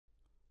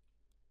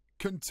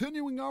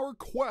Continuing our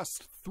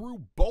quest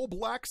through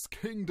Bulblax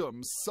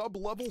Kingdom,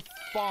 sub-level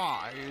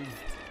 5.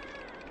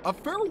 A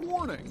fair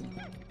warning,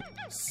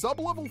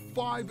 sub-level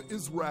 5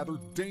 is rather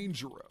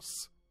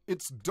dangerous.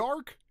 It's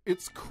dark,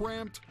 it's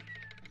cramped,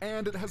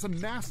 and it has a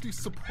nasty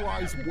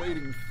surprise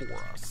waiting for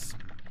us.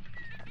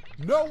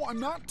 No, I'm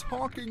not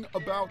talking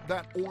about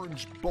that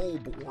orange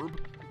Bulborb,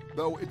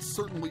 though it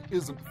certainly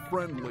isn't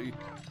friendly.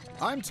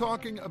 I'm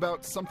talking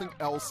about something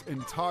else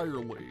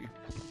entirely.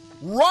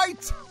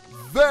 Right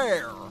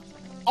there!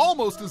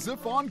 Almost as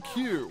if on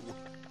cue.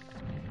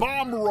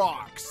 Bomb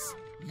rocks!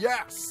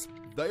 Yes,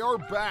 they are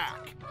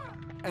back.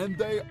 And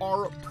they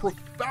are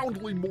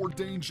profoundly more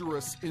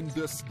dangerous in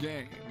this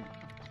game.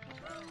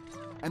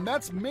 And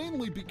that's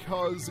mainly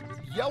because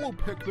yellow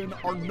Pikmin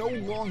are no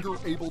longer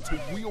able to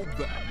wield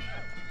them.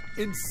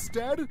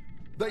 Instead,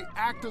 they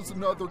act as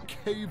another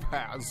cave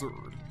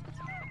hazard.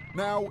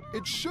 Now,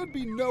 it should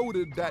be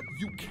noted that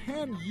you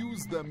can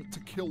use them to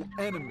kill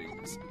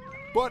enemies,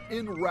 but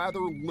in rather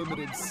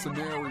limited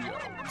scenarios.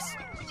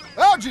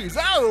 Oh geez,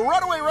 oh,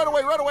 run away, run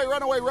away, run away,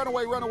 run away, run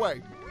away, run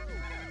away.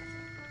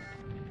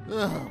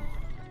 Ugh.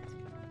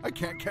 I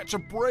can't catch a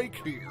break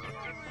here.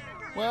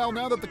 Well,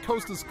 now that the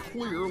coast is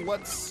clear,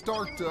 let's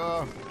start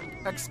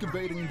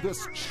excavating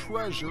this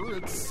treasure.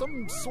 It's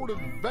some sort of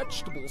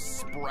vegetable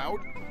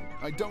sprout.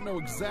 I don't know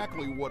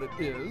exactly what it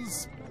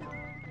is,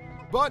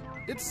 but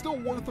it's still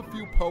worth a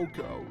few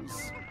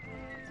Pokos.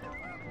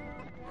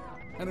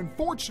 And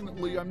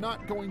unfortunately, I'm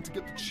not going to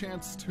get the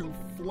chance to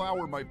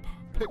flower my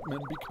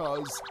Pikmin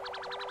because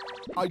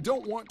I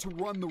don't want to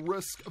run the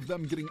risk of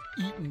them getting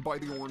eaten by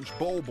the orange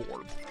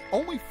Bulborb.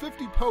 Only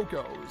 50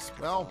 Pokos.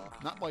 Well,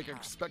 not like I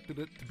expected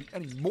it to be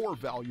any more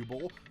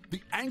valuable.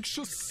 The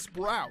Anxious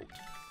Sprout.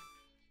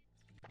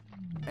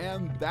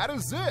 And that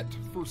is it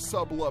for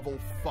sub-level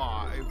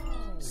 5.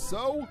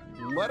 So,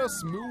 let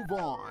us move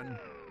on.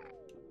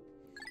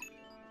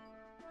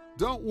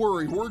 Don't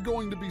worry, we're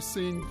going to be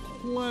seeing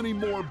plenty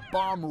more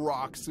bomb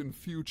rocks in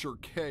future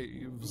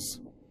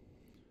caves.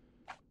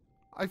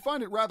 I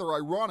find it rather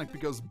ironic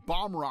because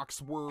bomb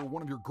rocks were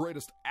one of your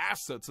greatest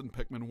assets in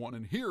Pikmin 1,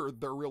 and here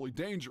they're really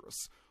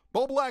dangerous.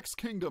 Bulblax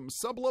Kingdom,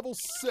 sub-level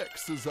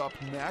 6 is up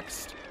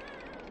next.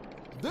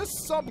 This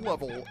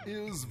sub-level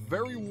is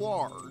very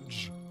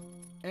large,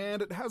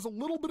 and it has a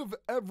little bit of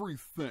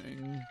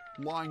everything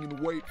lying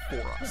in wait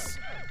for us.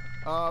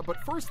 But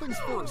first things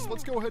first,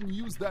 let's go ahead and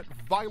use that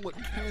violet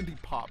candy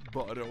pop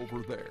bud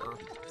over there.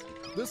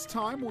 This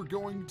time we're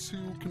going to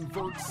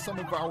convert some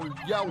of our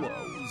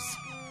yellows,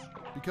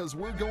 because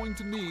we're going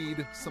to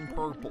need some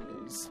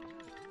purples.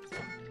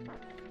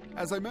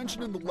 As I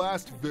mentioned in the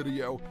last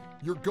video,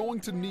 you're going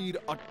to need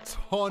a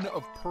ton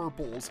of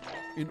purples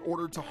in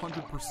order to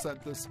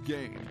 100% this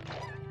game.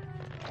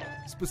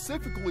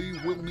 Specifically,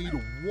 we'll need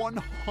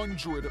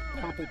 100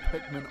 purple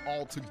Pikmin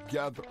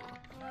altogether.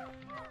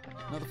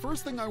 Now, the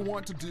first thing I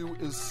want to do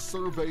is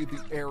survey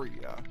the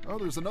area. Oh,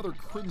 there's another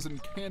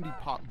crimson candy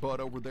pop bud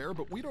over there,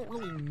 but we don't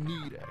really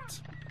need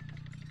it.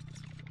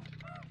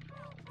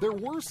 There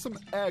were some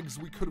eggs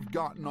we could have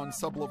gotten on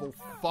sub-level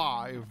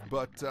 5,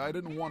 but I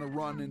didn't want to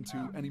run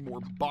into any more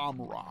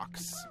bomb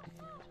rocks.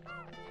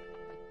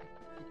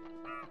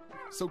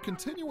 So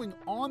continuing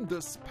on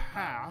this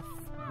path,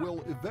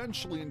 we'll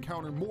eventually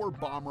encounter more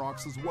bomb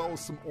rocks as well as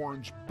some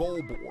orange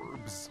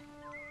Bulborbs.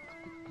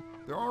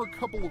 There are a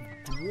couple of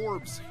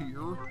dwarves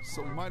here,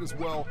 so we might as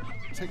well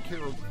take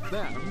care of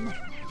them.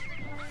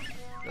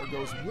 There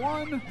goes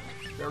one,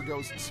 there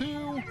goes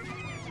two,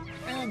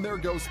 and there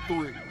goes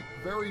three.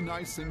 Very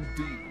nice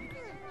indeed.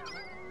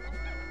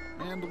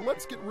 And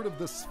let's get rid of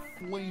this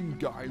flame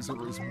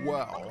geyser as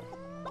well.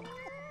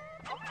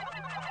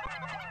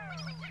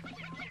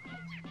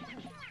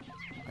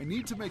 I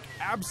need to make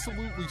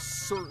absolutely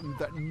certain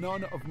that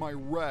none of my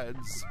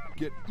reds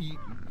get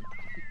eaten.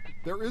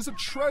 There is a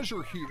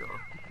treasure here,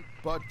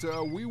 but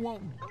we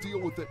won't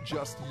deal with it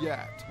just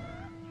yet.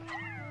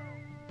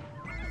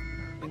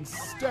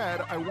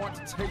 Instead, I want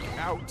to take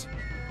out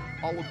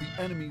all of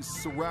the enemies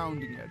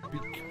surrounding it,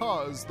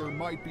 because there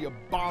might be a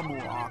bomb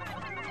rock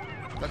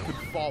that could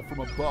fall from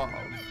above.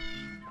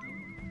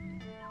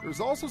 There's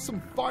also some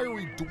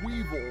fiery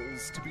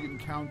dweevils to be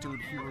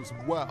encountered here as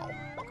well,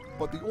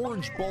 but the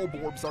orange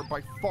Bulborbs are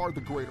by far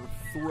the greater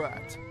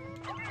threat.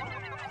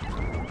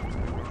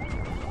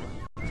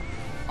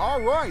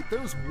 Alright,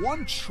 there's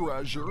one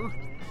treasure.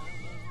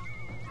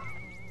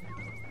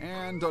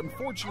 And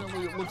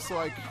unfortunately, it looks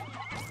like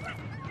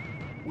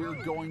we're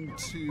going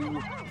to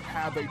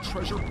have a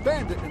treasure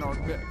bandit in our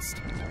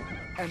midst.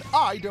 And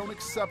I don't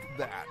accept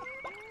that.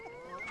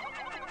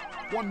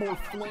 One more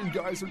flame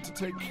geyser to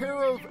take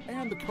care of,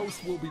 and the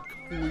coast will be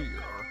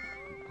clear.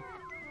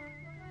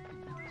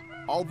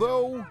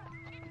 Although,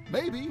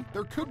 maybe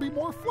there could be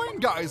more flame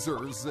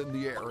geysers in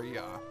the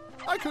area.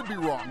 I could be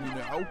wrong, you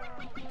know.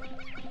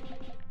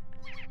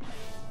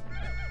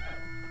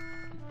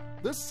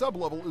 This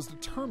sub-level is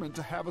determined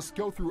to have us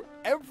go through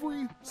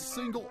every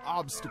single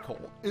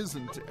obstacle,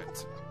 isn't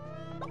it?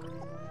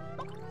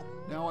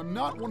 Now, I'm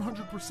not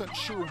 100%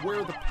 sure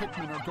where the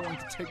Pikmin are going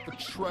to take the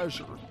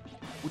treasure,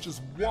 which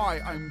is why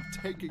I'm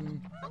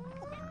taking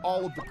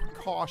all of the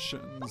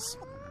precautions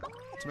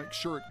to make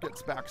sure it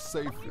gets back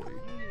safely.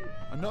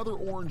 Another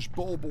orange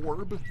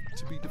Bulborb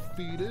to be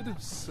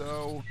defeated,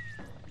 so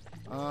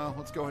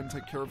let's go ahead and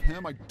take care of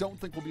him. I don't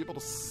think we'll be able to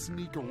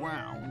sneak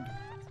around.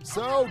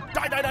 So,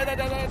 die, die, die, die,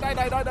 die, die,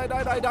 die, die, die,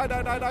 die, die, die,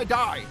 die, die, die,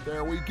 die.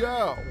 There we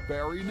go.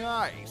 Very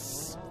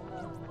nice.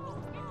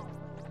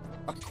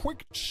 A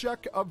quick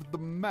check of the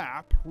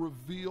map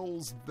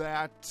reveals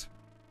that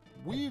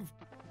we've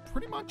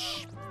pretty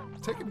much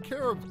taken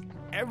care of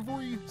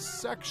every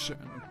section.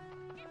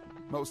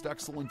 Most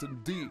excellent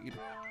indeed.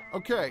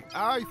 Okay,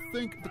 I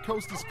think the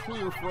coast is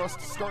clear for us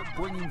to start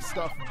bringing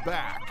stuff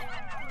back.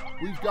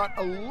 We've got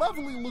a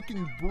lovely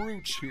looking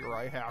brooch here,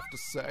 I have to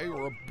say,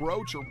 or a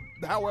brooch, or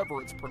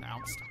however it's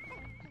pronounced.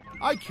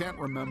 I can't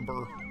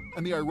remember.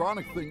 And the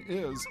ironic thing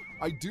is,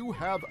 I do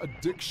have a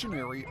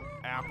dictionary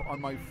app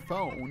on my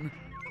phone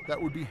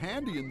that would be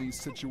handy in these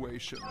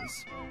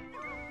situations.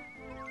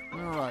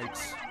 Alright.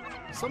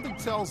 Something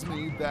tells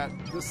me that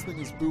this thing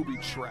is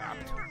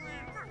booby-trapped.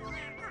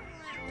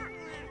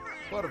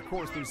 But of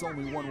course, there's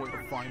only one way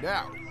to find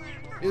out,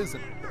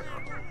 isn't there?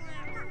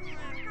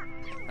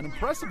 An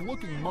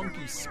impressive-looking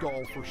monkey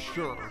skull for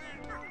sure.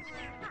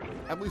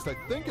 At least I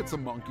think it's a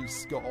monkey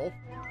skull.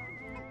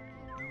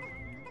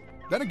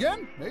 Then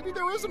again, maybe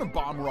there isn't a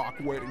bomb rock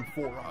waiting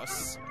for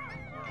us.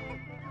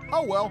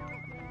 Oh well.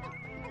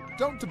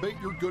 Don't debate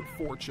your good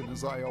fortune,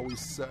 as I always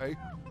say.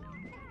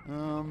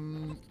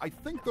 I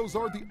think those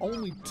are the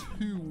only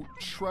two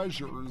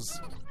treasures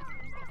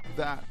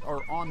that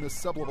are on this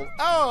sublevel.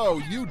 Oh,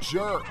 you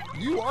jerk!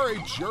 You are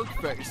a jerk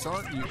face,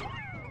 aren't you?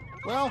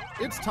 Well,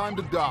 it's time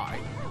to die.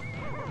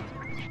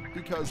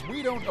 Because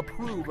we don't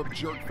approve of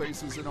jerk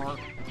faces in our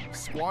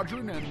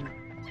squadron, and...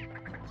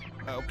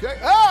 Okay.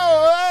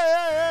 Oh,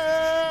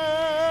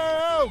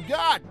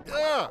 God!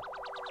 Ugh.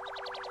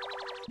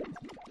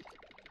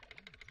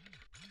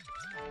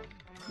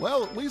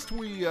 Well, at least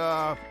we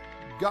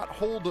got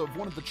hold of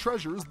one of the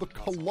treasures, the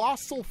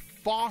colossal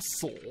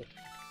fossil.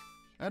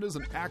 That is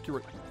an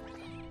accurate...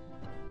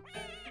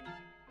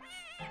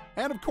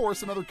 And of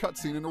course, another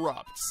cutscene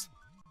interrupts.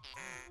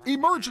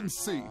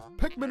 Emergency!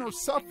 Pikmin are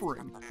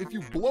suffering. If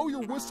you blow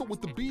your whistle with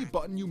the B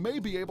button, you may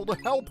be able to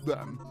help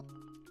them.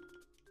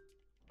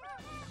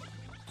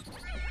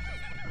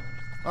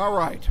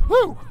 Alright,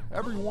 whew!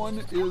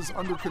 Everyone is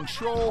under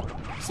control,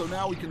 so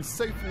now we can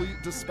safely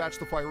dispatch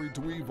the fiery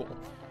Dweevil.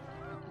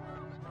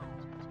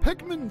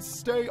 Pikmin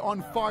stay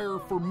on fire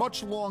for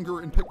much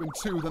longer in Pikmin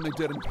 2 than they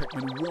did in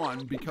Pikmin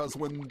 1, because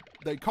when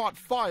they caught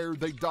fire,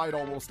 they died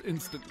almost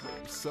instantly.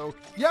 So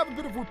you have a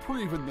bit of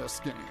reprieve in this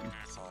game.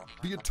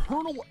 The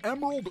Eternal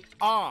Emerald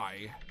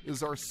Eye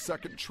is our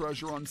second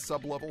treasure on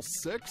sublevel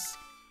 6.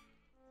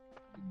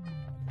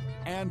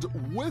 And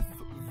with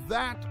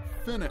that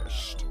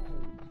finished,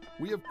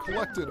 we have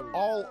collected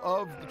all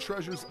of the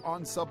treasures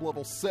on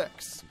sublevel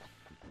 6.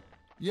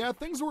 Yeah,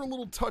 things were a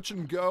little touch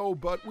and go,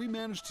 but we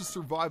managed to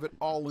survive it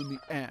all in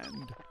the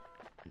end.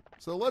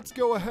 So let's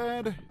go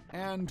ahead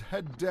and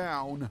head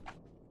down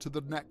to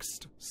the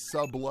next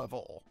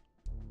sublevel.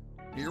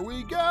 Here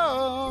we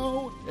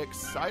go!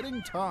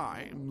 Exciting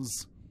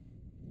times.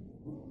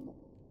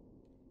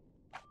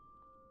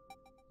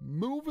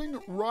 Moving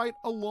right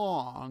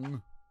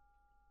along.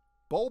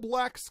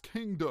 Bulblax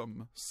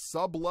Kingdom,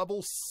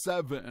 sublevel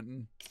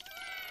 7.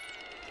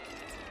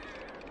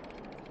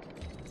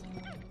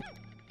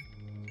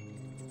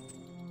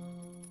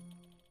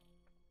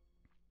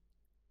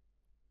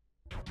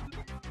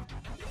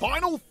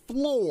 Final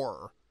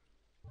floor!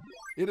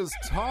 It is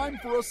time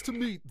for us to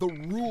meet the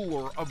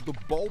ruler of the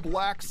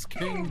Bulblax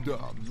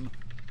Kingdom.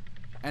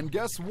 And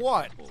guess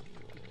what?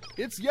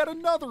 It's yet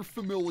another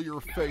familiar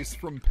face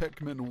from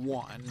Pikmin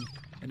 1.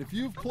 And if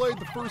you've played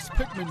the first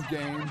Pikmin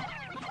game,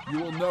 you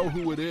will know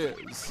who it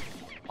is.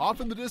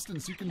 Off in the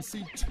distance, you can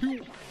see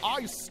two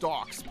eye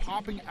stalks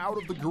popping out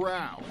of the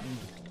ground.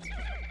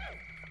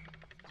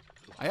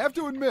 I have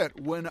to admit,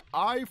 when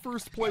I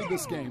first played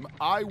this game,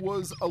 I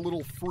was a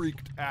little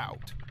freaked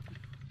out.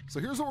 So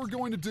here's what we're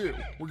going to do.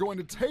 We're going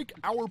to take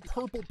our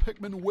purple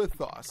Pikmin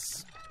with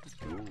us.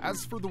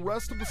 As for the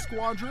rest of the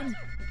squadron,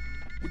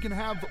 we can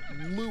have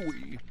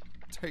Louie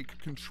take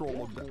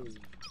control of them.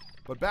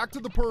 But back to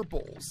the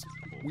purples.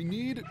 We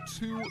need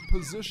to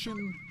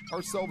position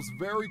ourselves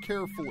very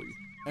carefully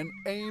and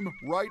aim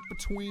right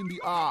between the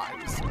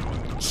eyes.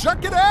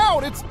 Check it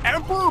out! It's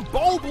Emperor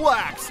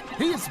Bulblax!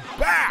 He's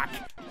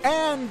back!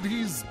 And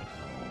he's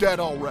dead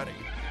already.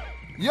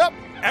 Yep,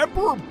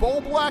 Emperor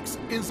Bulblax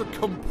is a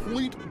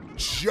complete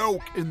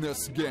joke in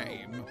this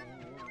game.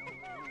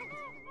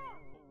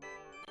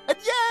 And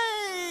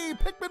yay!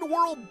 Pikmin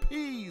World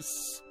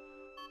Peace!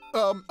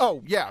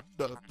 Oh, yeah,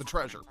 the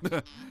treasure.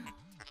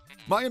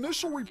 My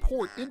initial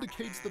report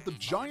indicates that the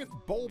giant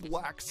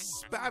Bulblax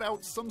spat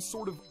out some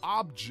sort of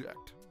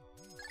object.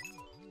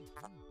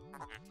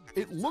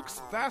 It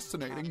looks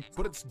fascinating,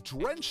 but it's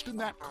drenched in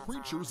that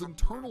creature's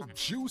internal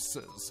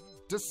juices.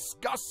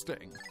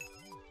 Disgusting.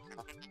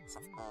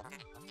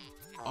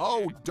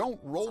 Oh, don't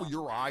roll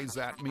your eyes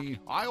at me.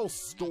 I'll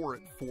store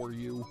it for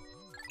you.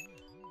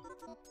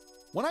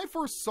 When I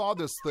first saw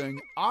this thing,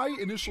 I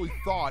initially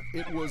thought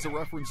it was a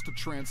reference to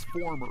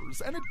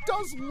Transformers, and it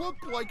does look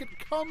like it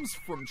comes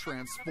from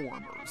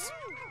Transformers.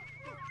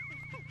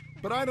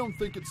 But I don't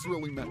think it's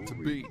really meant to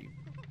be.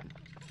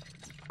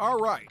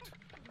 Alright,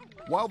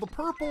 while the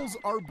purples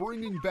are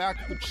bringing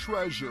back the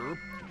treasure,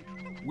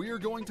 we are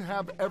going to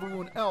have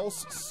everyone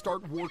else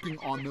start working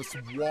on this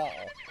wall.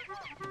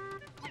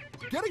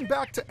 Getting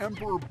back to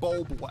Emperor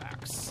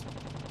Bulblax.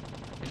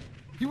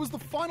 He was the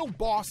final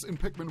boss in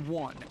Pikmin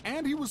 1,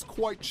 and he was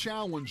quite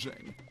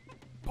challenging.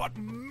 But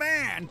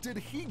man, did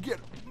he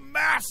get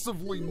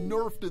massively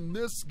nerfed in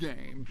this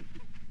game.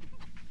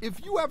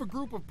 If you have a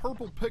group of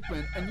purple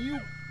Pikmin and you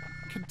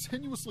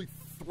continuously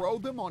throw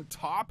them on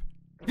top,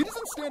 he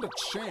doesn't stand a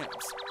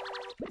chance.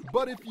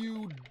 But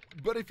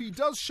if he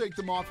does shake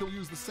them off, he'll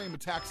use the same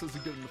attacks as he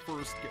did in the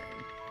first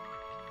game.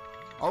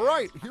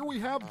 Alright, here we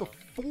have the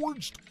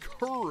Forged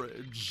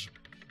Courage,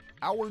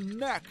 our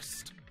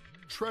next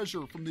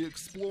treasure from the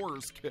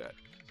Explorer's Kit.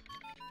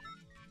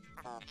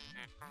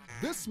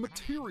 This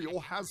material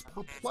has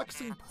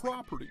perplexing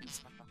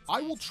properties.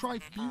 I will try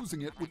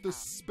fusing it with this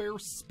spare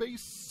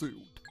space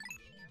suit.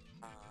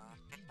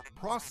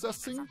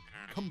 Processing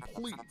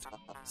complete.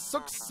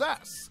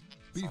 Success!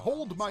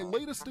 Behold my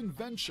latest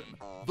invention,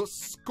 the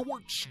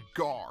Scorch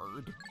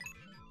Guard.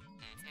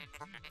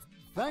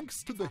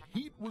 Thanks to the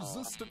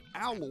heat-resistant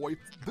alloy,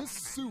 this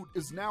suit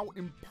is now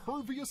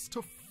impervious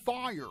to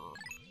fire.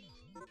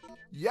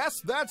 Yes,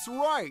 that's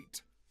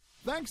right!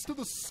 Thanks to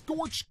the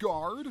Scorch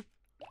Guard,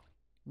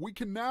 we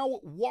can now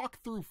walk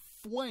through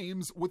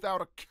flames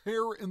without a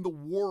care in the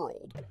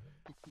world.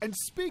 And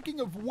speaking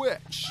of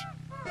which,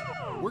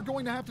 we're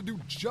going to have to do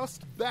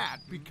just that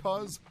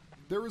because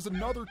there is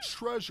another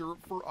treasure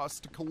for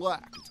us to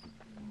collect.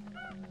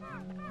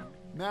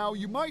 Now,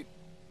 you might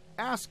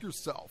ask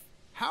yourself,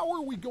 how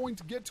are we going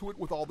to get to it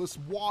with all this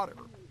water?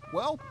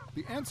 Well,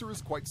 the answer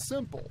is quite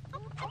simple.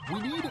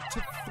 We need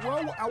to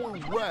throw our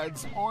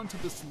reds onto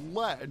this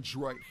ledge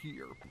right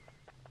here.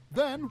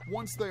 Then,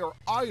 once they are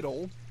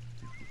idle,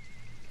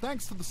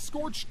 thanks to the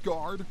Scorch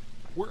Guard,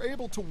 we're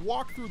able to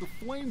walk through the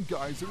flame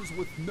geysers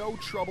with no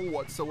trouble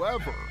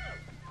whatsoever.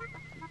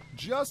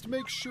 Just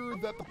make sure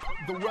that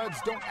the reds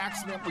don't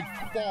accidentally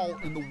fall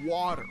in the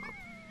water.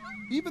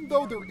 Even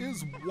though there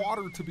is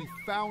water to be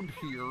found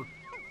here,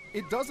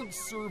 it doesn't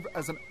serve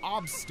as an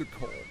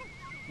obstacle,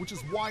 which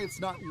is why it's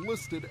not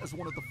listed as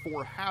one of the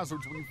 4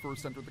 hazards when you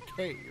first enter the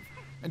cave.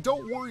 And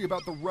don't worry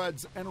about the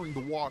reds entering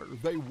the water,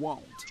 they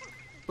won't.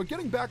 But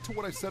getting back to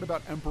what I said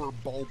about Emperor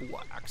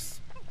Bulblax,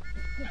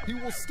 he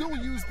will still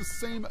use the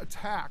same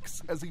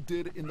attacks as he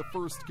did in the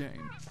first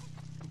game.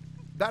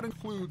 That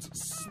includes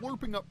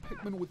slurping up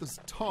Pikmin with his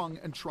tongue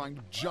and trying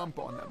to jump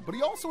on them. But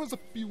he also has a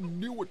few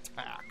new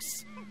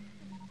attacks.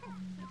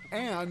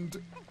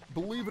 And,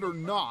 believe it or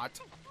not,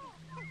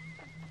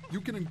 you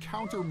can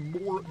encounter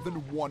more than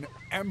one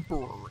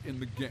Emperor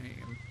in the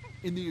game,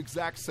 in the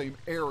exact same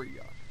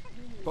area.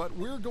 But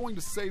we're going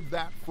to save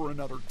that for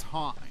another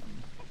time.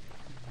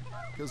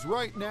 Because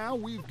right now,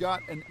 we've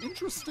got an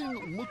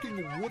interesting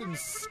looking wooden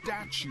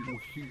statue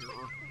here.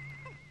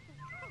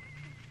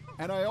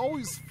 And I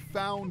always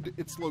found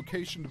its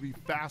location to be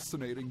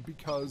fascinating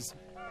because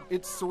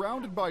it's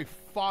surrounded by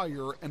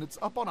fire and it's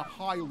up on a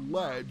high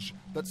ledge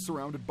that's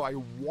surrounded by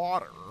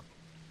water.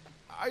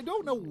 I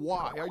don't know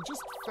why, I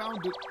just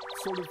found it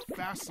sort of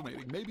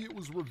fascinating. Maybe it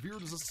was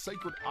revered as a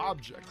sacred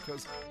object,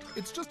 because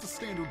it's just a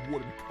standard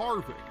wooden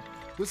carving.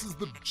 This is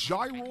the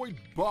Gyroid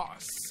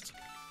Bust.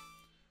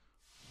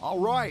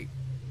 Alright,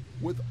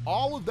 with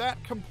all of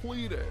that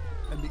completed,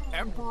 and the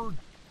Emperor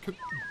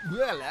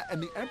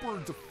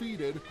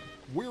defeated,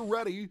 we're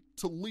ready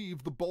to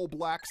leave the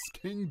Bulblax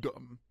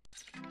Kingdom.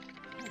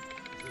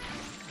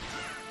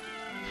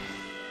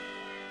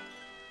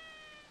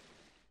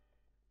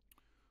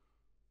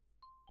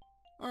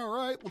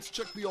 Alright, let's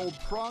check the old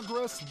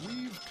progress.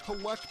 We've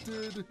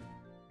collected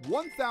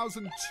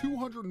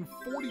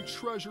 1,240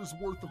 treasures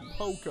worth of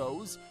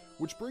Pokos,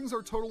 which brings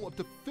our total up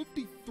to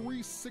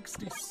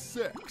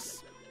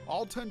 5,366.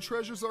 All 10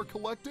 treasures are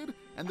collected,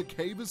 and the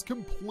cave is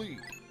complete.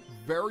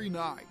 Very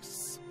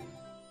nice.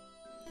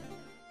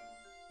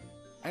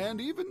 And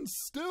even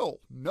still,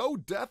 no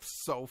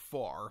deaths so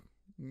far.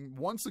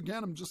 Once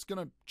again, I'm just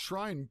gonna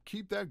try and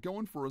keep that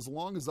going for as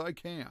long as I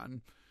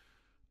can.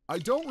 I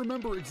don't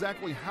remember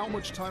exactly how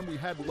much time we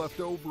had left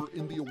over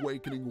in the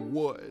Awakening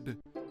Wood,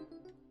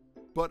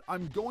 but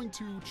I'm going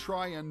to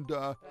try and,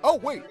 oh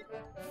wait,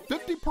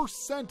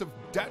 50% of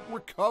debt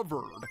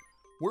recovered.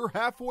 We're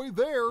halfway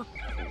there.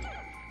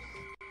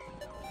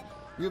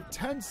 We have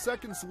 10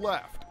 seconds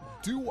left.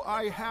 Do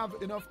I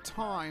have enough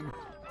time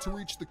to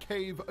reach the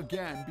cave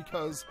again?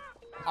 Because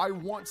I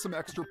want some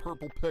extra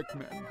purple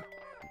Pikmin.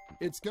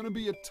 It's gonna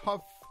be a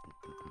tough...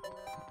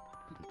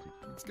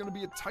 It's gonna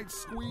be a tight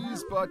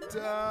squeeze, but,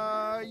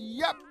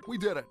 yep, we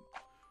did it.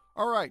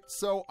 Alright,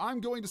 so I'm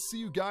going to see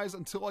you guys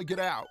until I get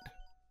out.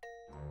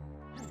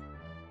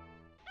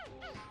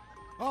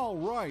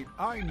 Alright,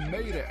 I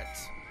made it.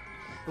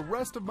 The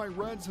rest of my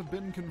reds have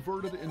been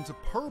converted into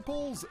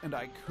purples, and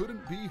I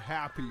couldn't be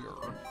happier.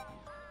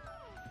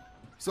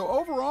 So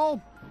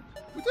overall,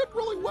 we did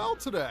really well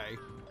today.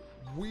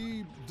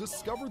 We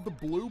discovered the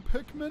blue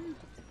Pikmin,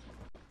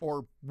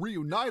 or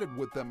reunited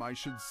with them, I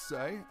should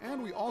say,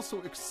 and we also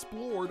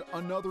explored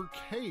another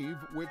cave,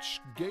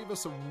 which gave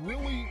us a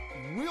really,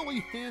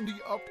 really handy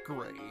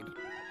upgrade.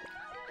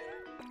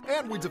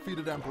 And we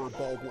defeated Emperor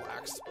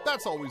Bulblax.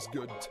 That's always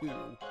good,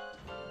 too.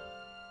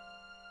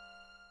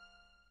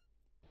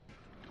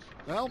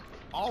 Well,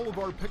 all of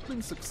our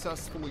Pikmin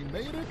successfully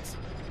made it.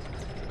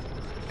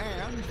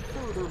 And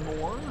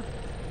furthermore,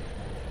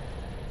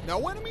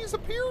 no enemies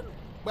appeared?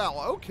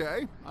 Well,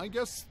 okay. I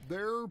guess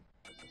they're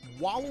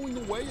wallowing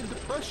away in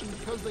depression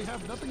because they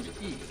have nothing to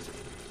eat.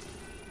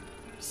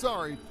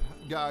 Sorry,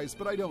 guys,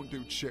 but I don't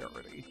do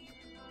charity.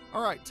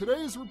 All right,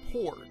 today's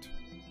report.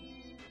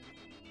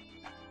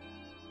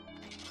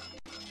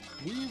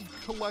 We've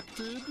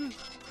collected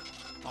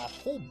a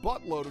whole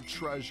buttload of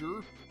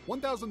treasure,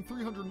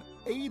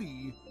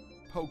 1,380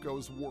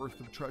 Poco's worth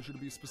of treasure to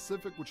be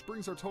specific, which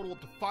brings our total up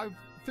to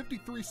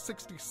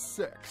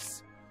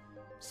 553.66.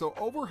 So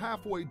over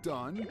halfway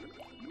done.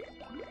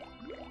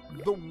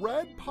 The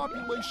red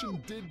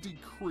population did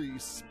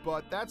decrease,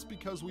 but that's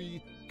because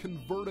we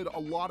converted a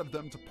lot of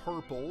them to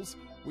purples.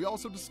 We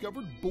also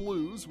discovered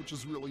blues, which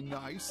is really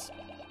nice.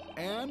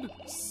 And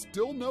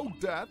still no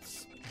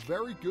deaths.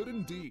 Very good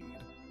indeed.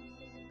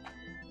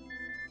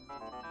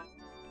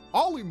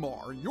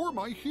 Olimar, you're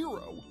my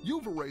hero.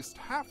 You've erased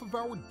half of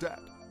our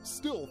debt.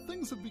 Still,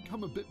 things have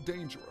become a bit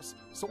dangerous,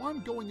 so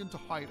I'm going into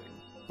hiding.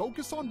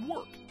 Focus on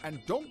work,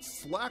 and don't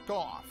slack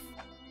off.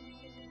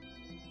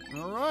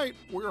 All right,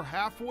 we're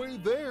halfway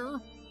there.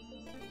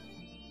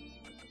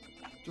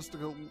 Just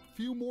a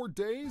few more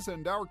days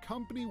and our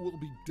company will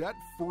be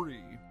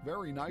debt-free.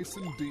 Very nice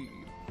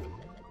indeed.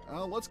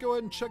 Let's go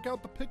ahead and check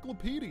out the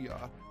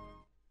Piclopedia.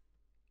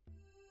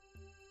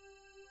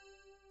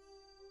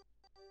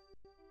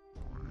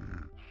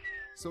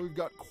 So we've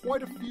got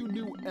quite a few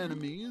new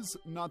enemies,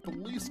 not the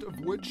least of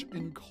which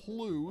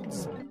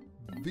includes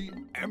the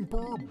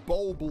Emperor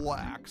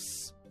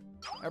Bulblax.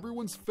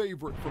 Everyone's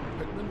favorite from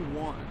Pikmin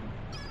 1.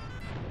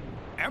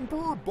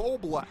 Emperor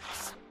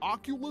Bulblax,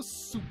 Oculus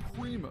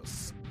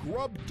Supremus,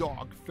 Grub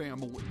Dog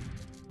family.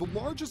 The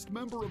largest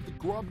member of the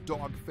Grub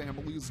Dog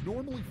family is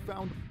normally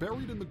found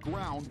buried in the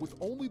ground with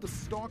only the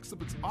stalks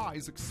of its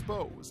eyes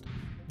exposed.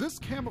 This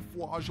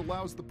camouflage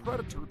allows the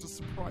predator to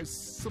surprise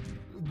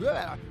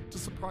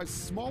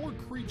smaller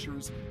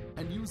creatures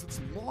and use its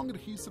long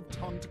adhesive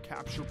tongue to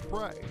capture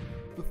prey.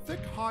 The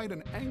thick hide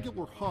and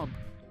angular hump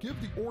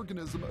give the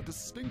organism a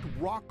distinct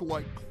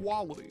rock-like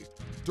quality.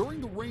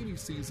 During the rainy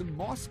season,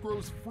 moss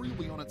grows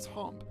freely on its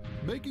hump,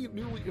 making it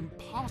nearly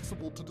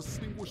impossible to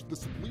distinguish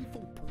this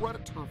lethal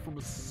predator from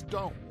a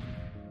stone.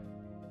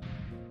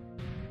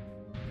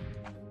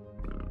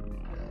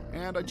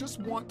 And I just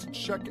want to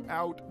check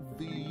out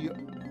the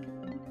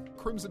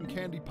Crimson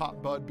Candy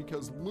Pop Bud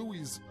because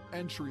Louie's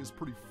entry is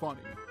pretty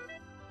funny.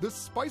 This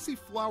spicy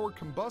flower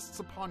combusts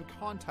upon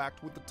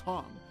contact with the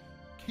tongue.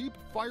 Keep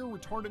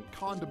fire-retardant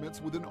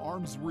condiments within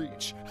arm's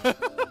reach.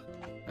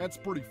 That's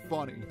pretty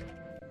funny.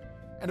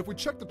 And if we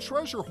check the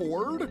treasure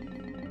hoard,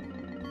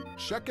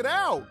 check it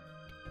out!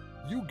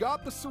 You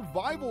got the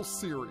Survival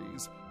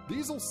series.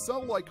 These'll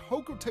sell like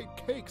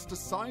Hocotate cakes to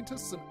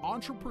scientists and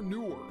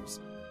entrepreneurs.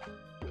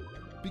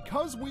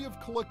 Because we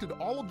have collected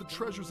all of the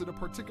treasures in a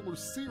particular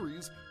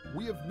series,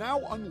 we have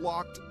now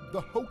unlocked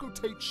the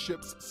Hocotate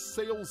ship's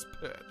sales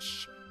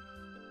pitch.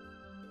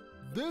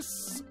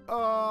 This,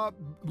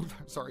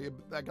 sorry,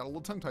 I got a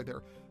little tongue-tied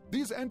there.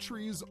 These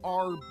entries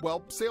are,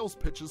 well, sales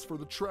pitches for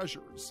the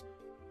treasures.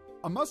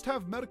 A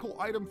must-have medical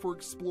item for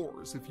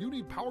explorers. If you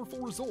need powerful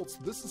results,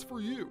 this is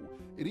for you.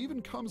 It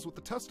even comes with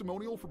a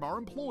testimonial from our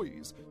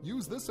employees.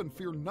 Use this and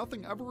fear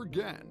nothing ever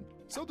again.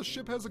 So the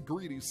ship has a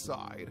greedy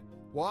side.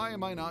 Why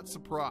am I not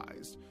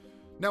surprised?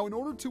 Now, in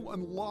order to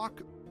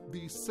unlock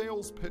the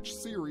sales pitch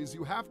series,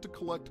 you have to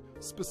collect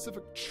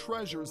specific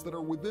treasures that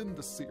are within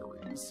the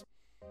series.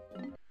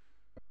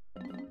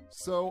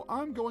 So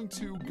I'm going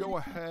to go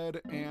ahead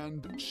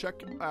and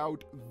check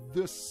out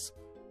this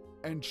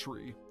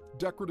entry,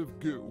 Decorative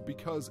Goo,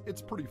 because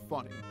it's pretty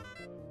funny.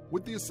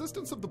 With the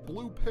assistance of the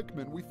blue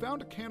Pikmin, we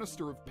found a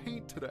canister of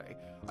paint today.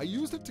 I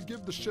used it to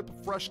give the ship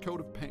a fresh coat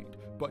of paint,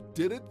 but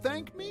did it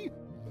thank me?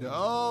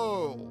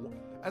 No!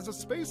 As a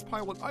space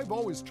pilot, I've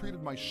always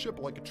treated my ship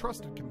like a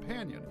trusted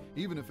companion,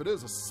 even if it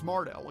is a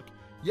smart aleck.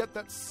 Yet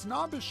that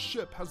snobbish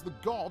ship has the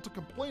gall to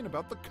complain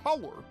about the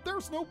color.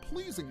 There's no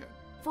pleasing it.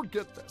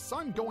 Forget this,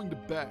 I'm going to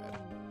bed.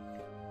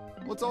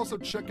 Let's also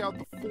check out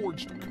the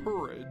Forged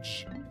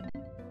Courage.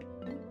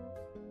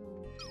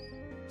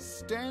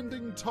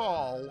 Standing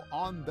tall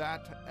on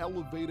that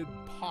elevated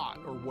pot,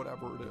 or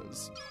whatever it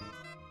is.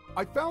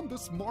 I found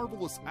this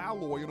marvelous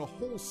alloy in a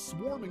hole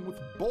swarming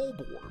with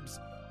bulb orbs.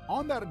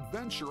 On that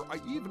adventure, I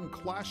even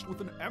clashed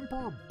with an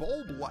Emperor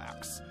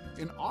Bulblax.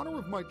 In honor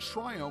of my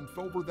triumph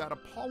over that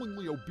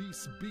appallingly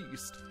obese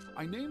beast,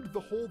 I named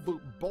the hole the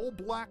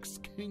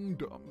Bulblax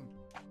Kingdom.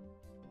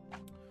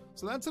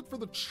 So that's it for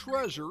the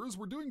treasures.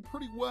 We're doing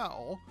pretty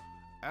well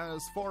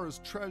as far as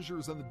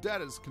treasures and the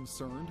debt is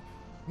concerned.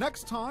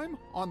 Next time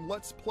on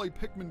Let's Play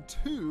Pikmin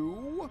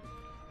 2,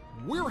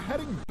 we're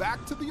heading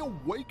back to the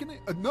Awakening...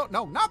 no,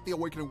 not the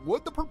Awakening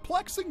Wood, the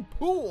Perplexing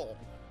Pool.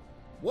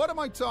 What am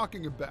I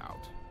talking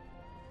about?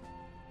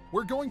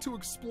 We're going to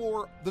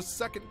explore the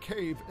second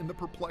cave in the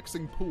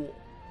Perplexing Pool.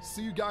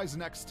 See you guys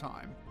next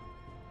time.